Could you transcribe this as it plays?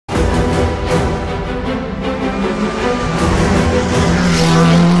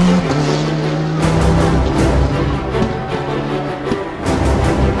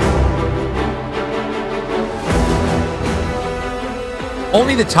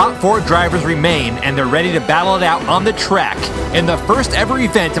Only the top 4 drivers remain, and they're ready to battle it out on the track in the first ever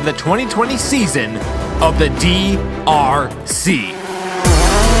event of the 2020 season of the DRC.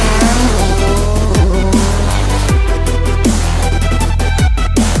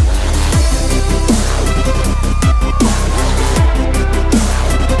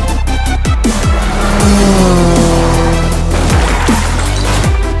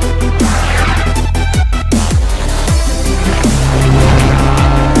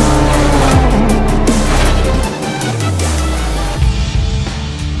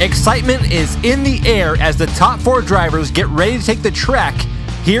 Excitement is in the air as the top 4 drivers get ready to take the track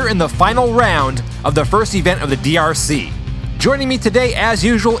here in the final round of the first event of the DRC. Joining me today, as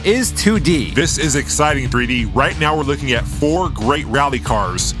usual, is 2D. This is exciting, 3D. Right now we're looking at 4 great rally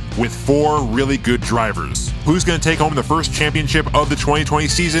cars with 4 really good drivers. Who's going to take home the first championship of the 2020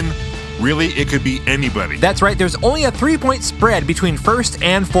 season? Really, it could be anybody. That's right, there's only a 3-point spread between 1st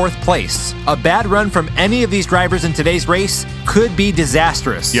and 4th place. A bad run from any of these drivers in today's race could be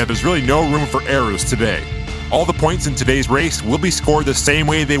disastrous. Yeah, there's really no room for errors today. All the points in today's race will be scored the same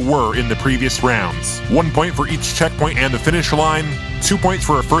way they were in the previous rounds. 1 point for each checkpoint and the finish line, 2 points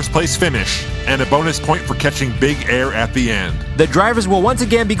for a first place finish, and a bonus point for catching big air at the end. The drivers will once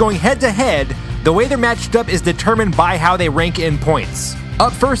again be going head to head. The way they're matched up is determined by how they rank in points.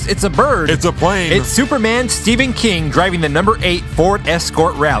 Up first, it's a bird. It's a plane. It's Superman Stephen King driving the number 8 Ford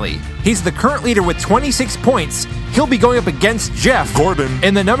Escort Rally. He's the current leader with 26 points. He'll be going up against Jeff Gordon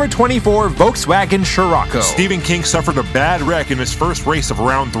in the number 24 Volkswagen Scirocco. Stephen King suffered a bad wreck in his first race of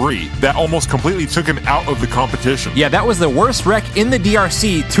round 3 that almost completely took him out of the competition. Yeah, that was the worst wreck in the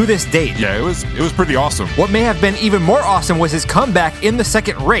DRC to this date. Yeah, it was pretty awesome. What may have been even more awesome was his comeback in the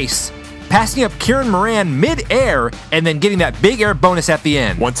second race, passing up Kieran Moran mid-air and then getting that big air bonus at the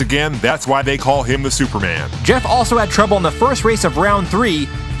end. Once again, that's why they call him the Superman. Jeff also had trouble in the first race of round 3.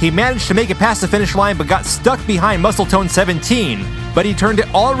 He managed to make it past the finish line but got stuck behind Muscletone 17. But he turned it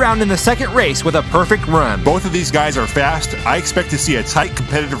all around in the second race with a perfect run. Both of these guys are fast. I expect to see a tight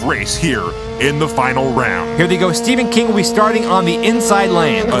competitive race here in the final round. Here they go. Stephen King will be starting on the inside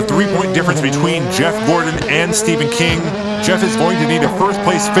lane. A 3-point difference between Jeff Gordon and Stephen King. Jeff is going to need a first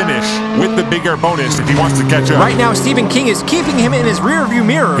place finish with the big air bonus if he wants to catch up. Right now, Stephen King is keeping him in his rearview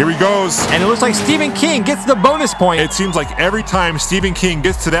mirror. Here he goes. And it looks like Stephen King gets the bonus point. It seems like every time Stephen King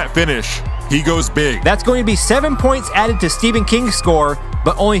gets to that finish, he goes big. That's going to be 7 points added to Stephen King's score,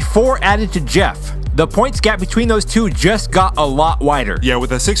 but only 4 added to Jeff. The points gap between those two just got a lot wider. Yeah,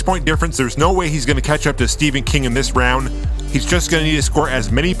 with a 6-point difference, there's no way he's going to catch up to Stephen King in this round. He's just going to need to score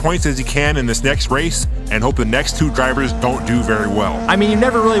as many points as he can in this next race and hope the next 2 drivers don't do very well. I mean, you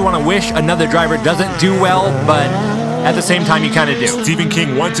never really want to wish another driver doesn't do well, but at the same time, you kind of do. Stephen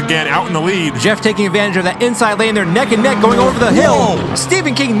King once again out in the lead. Jeff taking advantage of that inside lane. They're neck and neck going over the hill. Whoa.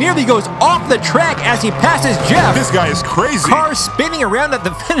 Stephen King nearly goes off the track as he passes Jeff. This guy is crazy. Car spinning around at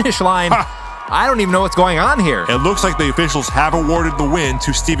the finish line. I don't even know what's going on here. It looks like the officials have awarded the win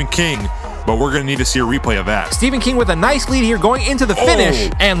to Stephen King, but we're going to need to see a replay of that. Stephen King with a nice lead here going into the finish,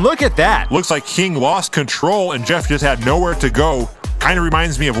 and look at that. Looks like King lost control and Jeff just had nowhere to go. Kind of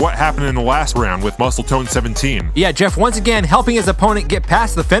reminds me of what happened in the last round with Muscletone 17. Yeah, Jeff once again helping his opponent get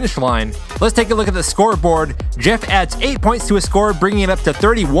past the finish line. Let's take a look at the scoreboard. Jeff adds 8 points to his score, bringing it up to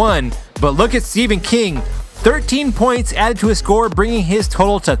 31. But look at Stephen King. 13 points added to his score, bringing his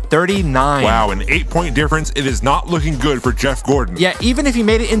total to 39. Wow, an 8-point difference. It is not looking good for Jeff Gordon. Yeah, even if he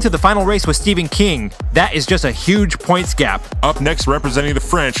made it into the final race with Stephen King, that is just a huge points gap. Up next, representing the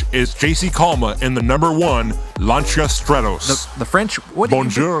French, is JC Calma in the number 1 Lancia Stratos. The French? What?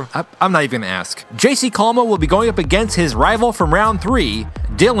 Bonjour. I'm not even going to ask. JC Calma will be going up against his rival from round 3,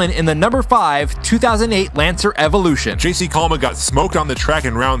 Dylan, in the number 5 2008 Lancer Evolution. JC Calma got smoked on the track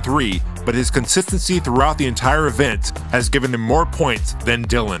in round 3, but his consistency throughout the entire event has given him more points than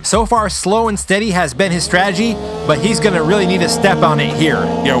Dylan. So far, slow and steady has been his strategy, but he's going to really need to step on it here.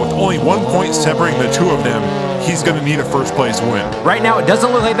 Yeah, with only 1 point separating the two of them, he's going to need a first place win. Right now, it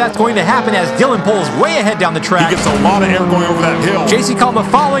doesn't look like that's going to happen as Dylan pulls way ahead down the track. He gets a lot of air going over that hill. JC Calma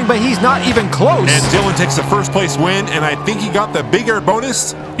following, but he's not even close. And Dylan takes the first place win, and I think he got the big air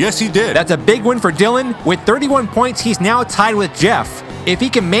bonus. Yes, he did. That's a big win for Dylan. With 31 points, he's now tied with Jeff. If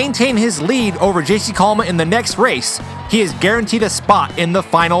he can maintain his lead over JC Calma in the next race, he is guaranteed a spot in the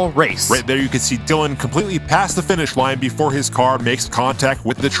final race. Right there you can see Dylan completely past the finish line before his car makes contact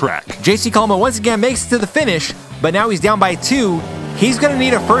with the track. JC Calma once again makes it to the finish, but now he's down by 2. He's going to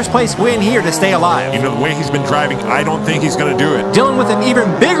need a first place win here to stay alive. You know, the way he's been driving, I don't think he's going to do it. Dylan with an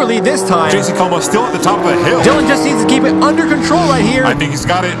even bigger lead this time. JC Calma still at the top of the hill. Dylan just needs to keep it under control right here. I think he's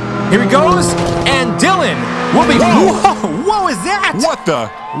got it. Here he goes, and Dylan will be... Whoa! hell is that? What the?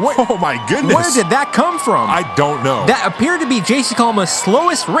 Oh my goodness. Where did that come from? I don't know. That appeared to be JC Kalma's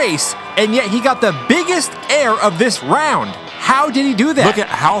slowest race, and yet he got the biggest air of this round. How did he do that? Look at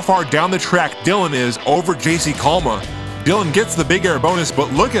how far down the track Dylan is over JC Kalma. Dylan gets the big air bonus,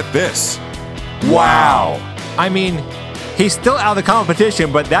 but look at this. Wow. I mean, he's still out of the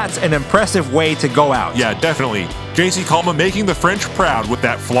competition, but that's an impressive way to go out. Yeah, definitely. JC Kalma making the French proud with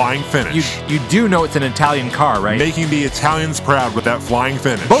that flying finish. You do know it's an Italian car, right? Making the Italians proud with that flying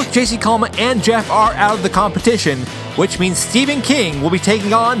finish. Both JC Kalma and Jeff are out of the competition, which means Stephen King will be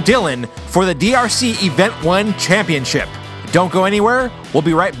taking on Dylan for the DRC Event 1 Championship. Don't go anywhere. We'll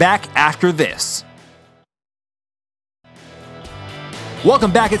be right back after this.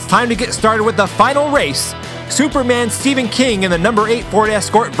 Welcome back. It's time to get started with the final race. Superman Stephen King in the number 8 Ford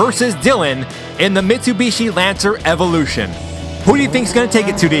Escort versus Dylan in the Mitsubishi Lancer Evolution. Who do you think's going to take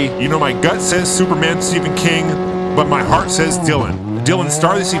it, 2D? You know, my gut says Superman Stephen King, but my heart says Dylan. Dylan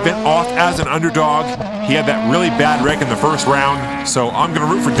started this event off as an underdog. He had that really bad wreck in the first round, so I'm going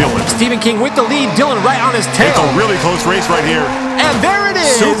to root for Dylan. Stephen King with the lead, Dylan right on his tail. It's a really close race right here. And there it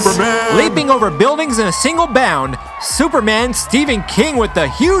is! Superman! Leaping over buildings in a single bound, Superman Stephen King with the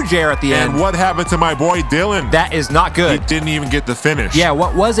huge air at the end. And what happened to my boy Dylan? That is not good. He didn't even get the finish. Yeah,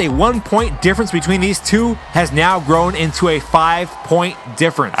 what was a 1-point difference between these two has now grown into a 5-point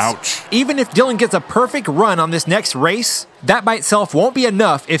difference. Ouch. Even if Dylan gets a perfect run on this next race, that by itself won't be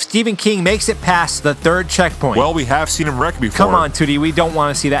enough if Stephen King makes it past the 3rd checkpoint. Well, we have seen him wreck before. Come on, Tootie, we don't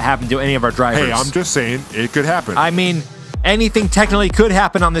want to see that happen to any of our drivers. Hey, I'm just saying, it could happen. I mean, anything technically could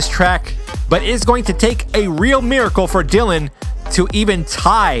happen on this track, but it's going to take a real miracle for Dylan to even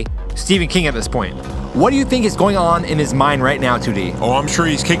tie Stephen King at this point. What do you think is going on in his mind right now, 2D? Oh, I'm sure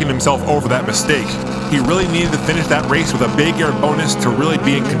he's kicking himself over that mistake. He really needed to finish that race with a big air bonus to really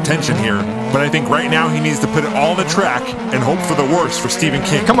be in contention here. But I think right now he needs to put it all on the track and hope for the worst for Stephen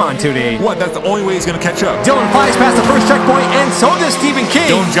King. Come on, 2D. What? That's the only way he's going to catch up. Dylan flies past the first checkpoint, and so does Stephen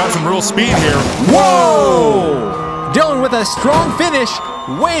King. Dylan's got some real speed here. Whoa! Dylan with a strong finish.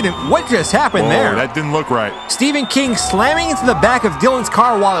 Wait, what just happened there? That didn't look right. Stephen King slamming into the back of Dylan's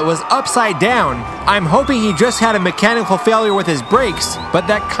car while it was upside down. I'm hoping he just had a mechanical failure with his brakes, but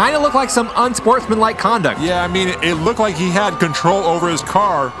that kind of looked like some unsportsmanlike conduct. Yeah, I mean, it looked like he had control over his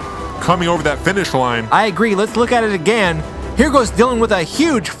car coming over that finish line. I agree. Let's look at it again. Here goes Dylan with a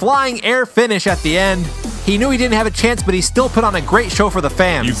huge flying air finish at the end. He knew he didn't have a chance, but he still put on a great show for the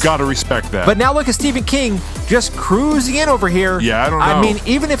fans. You've got to respect that. But now look at Stephen King just cruising in over here. Yeah, I don't know. I mean,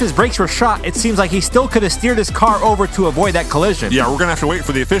 even if his brakes were shot, it seems like he still could have steered his car over to avoid that collision. Yeah, we're going to have to wait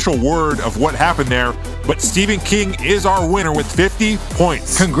for the official word of what happened there. But Stephen King is our winner with 50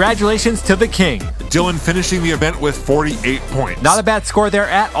 points. Congratulations to the King. Dylan finishing the event with 48 points. Not a bad score there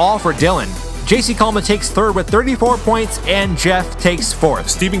at all for Dylan. JC Kalma takes 3rd with 34 points, and Jeff takes 4th.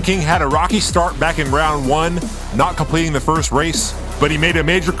 Stephen King had a rocky start back in round 1, not completing the first race, but he made a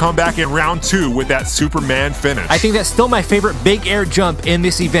major comeback in round 2 with that Superman finish. I think that's still my favorite big air jump in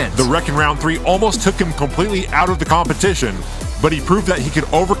this event. The wreck in round 3 almost took him completely out of the competition, but he proved that he could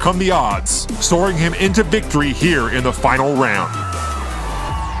overcome the odds, soaring him into victory here in the final round.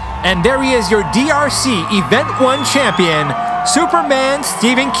 And there he is, your DRC Event 1 champion, Superman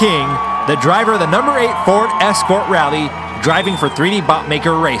Stephen King, the driver of the number 8 Ford Escort Rally, driving for 3D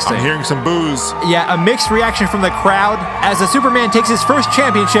Botmaker Racing. I'm hearing some boos. Yeah, a mixed reaction from the crowd as the Superman takes his first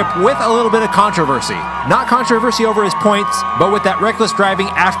championship with a little bit of controversy. Not controversy over his points, but with that reckless driving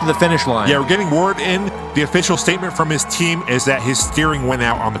after the finish line. Yeah, we're getting word in. The official statement from his team is that his steering went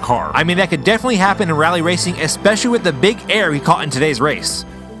out on the car. I mean, that could definitely happen in rally racing, especially with the big air he caught in today's race.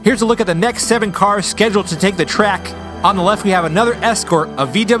 Here's a look at the next 7 cars scheduled to take the track. On the left, we have another Escort, a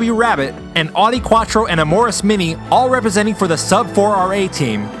VW Rabbit, an Audi Quattro, and a Morris Mini, all representing for the Sub-4RA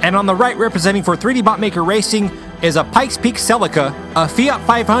team. And on the right, representing for 3D Botmaker Racing, is a Pikes Peak Celica, a Fiat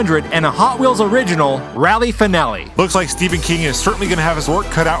 500, and a Hot Wheels Original Rally Finale. Looks like Stephen King is certainly going to have his work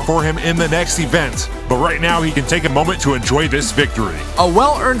cut out for him in the next event, but right now he can take a moment to enjoy this victory. A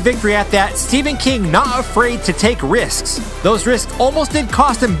well-earned victory at that. Stephen King not afraid to take risks. Those risks almost did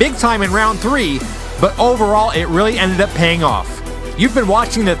cost him big time in round 3, but overall it really ended up paying off. You've been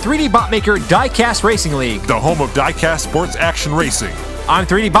watching the 3D Botmaker Diecast Racing League, the home of Diecast Sports Action Racing. I'm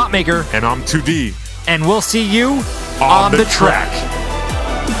 3D Botmaker. And I'm 2D. And we'll see you on the track.